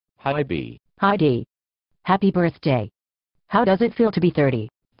Hi B. Hi D. Happy birthday. How does it feel to be 30?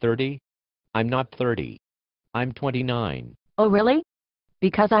 30? I'm not 30. I'm 29. Oh really?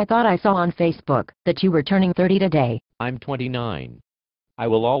 Because I thought I saw on Facebook that you were turning 30 today. I'm 29. I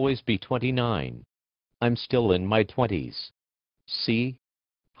will always be 29. I'm still in my 20s. See?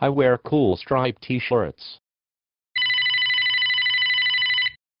 I wear cool striped t-shirts.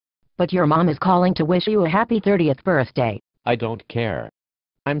 But your mom is calling to wish you a happy 30th birthday. I don't care.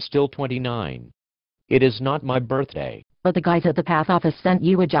 I'm still 29. It is not my birthday. But the guys at the path office sent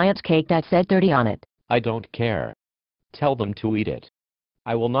you a giant cake that said 30 on it. I don't care. Tell them to eat it.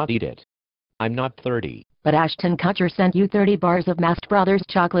 I will not eat it. I'm not 30. But Ashton Kutcher sent you 30 bars of Mast Brothers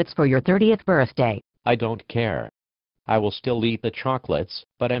chocolates for your 30th birthday. I don't care. I will still eat the chocolates,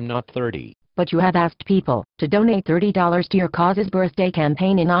 but I'm not 30. But you have asked people to donate $30 to your cause's birthday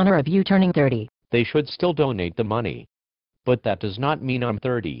campaign in honor of you turning 30. They should still donate the money. But that does not mean I'm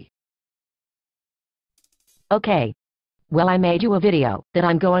 30. Okay. Well, I made you a video that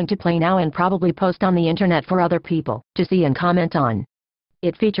I'm going to play now and probably post on the internet for other people to see and comment on.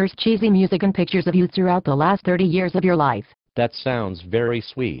 It features cheesy music and pictures of you throughout the last 30 years of your life. That sounds very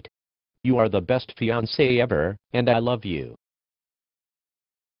sweet. You are the best fiancé ever, and I love you.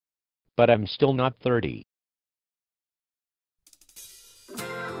 But I'm still not 30.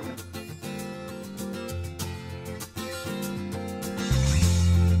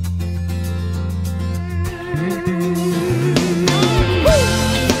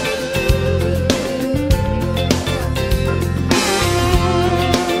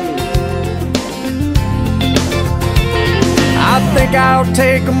 I think I'll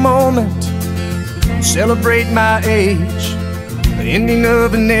take a moment to celebrate my age, the ending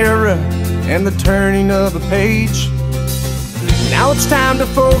of an era and the turning of a page. Now it's time to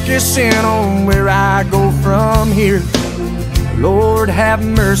focus in on where I go from here. Lord, have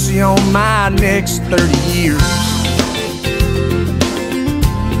mercy on my next 30 years.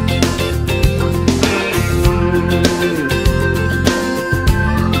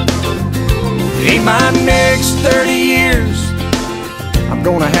 In my next 30 years, I'm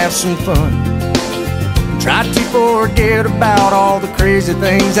gonna have some fun. Try to forget about all the crazy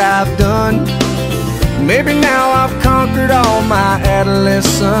things I've done. Maybe now I've conquered all my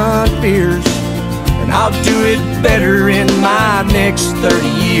adolescent fears, and I'll do it better in my next 30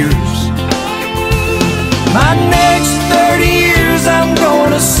 years. My next 30 years, I'm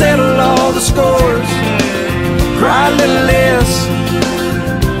gonna settle all the scores, cry a little less,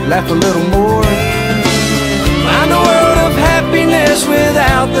 laugh a little more, find a world of happiness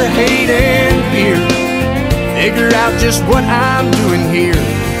without the hate and fear, figure out just what I'm doing here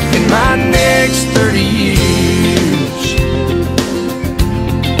in my next 30 years.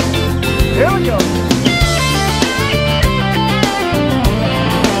 Here we go.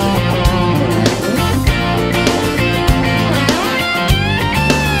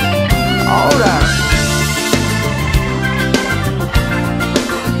 All right.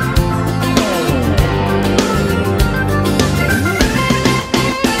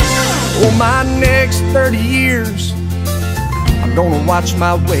 For my next 30 years, I'm gonna watch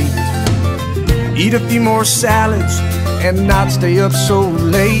my weight, eat a few more salads and not stay up so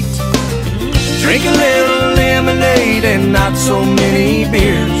late, drink a little lemonade and not so many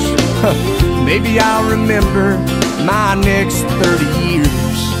beers. Maybe I'll remember my next 30 years.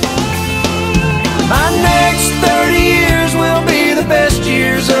 My next 30 years will be the best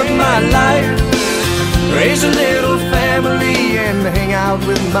years of my life. Raise a little family and hang out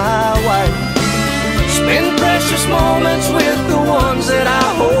with my wife. Spend precious moments with the ones that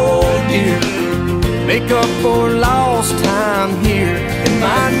I hold dear. Make up for lost time here in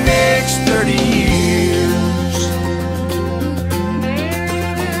my next 30 years.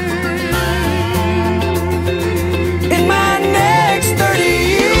 In my next 30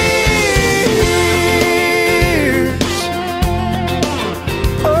 years.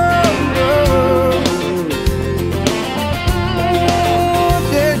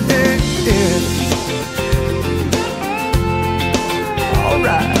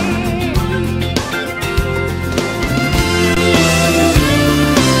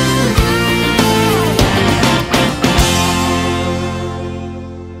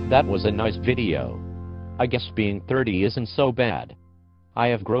 That was a nice video. I guess being 30 isn't so bad. I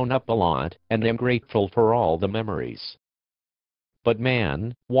have grown up a lot, and am grateful for all the memories. But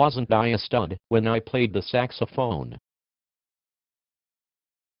man, wasn't I a stud when I played the saxophone.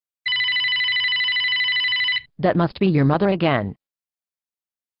 That must be your mother again.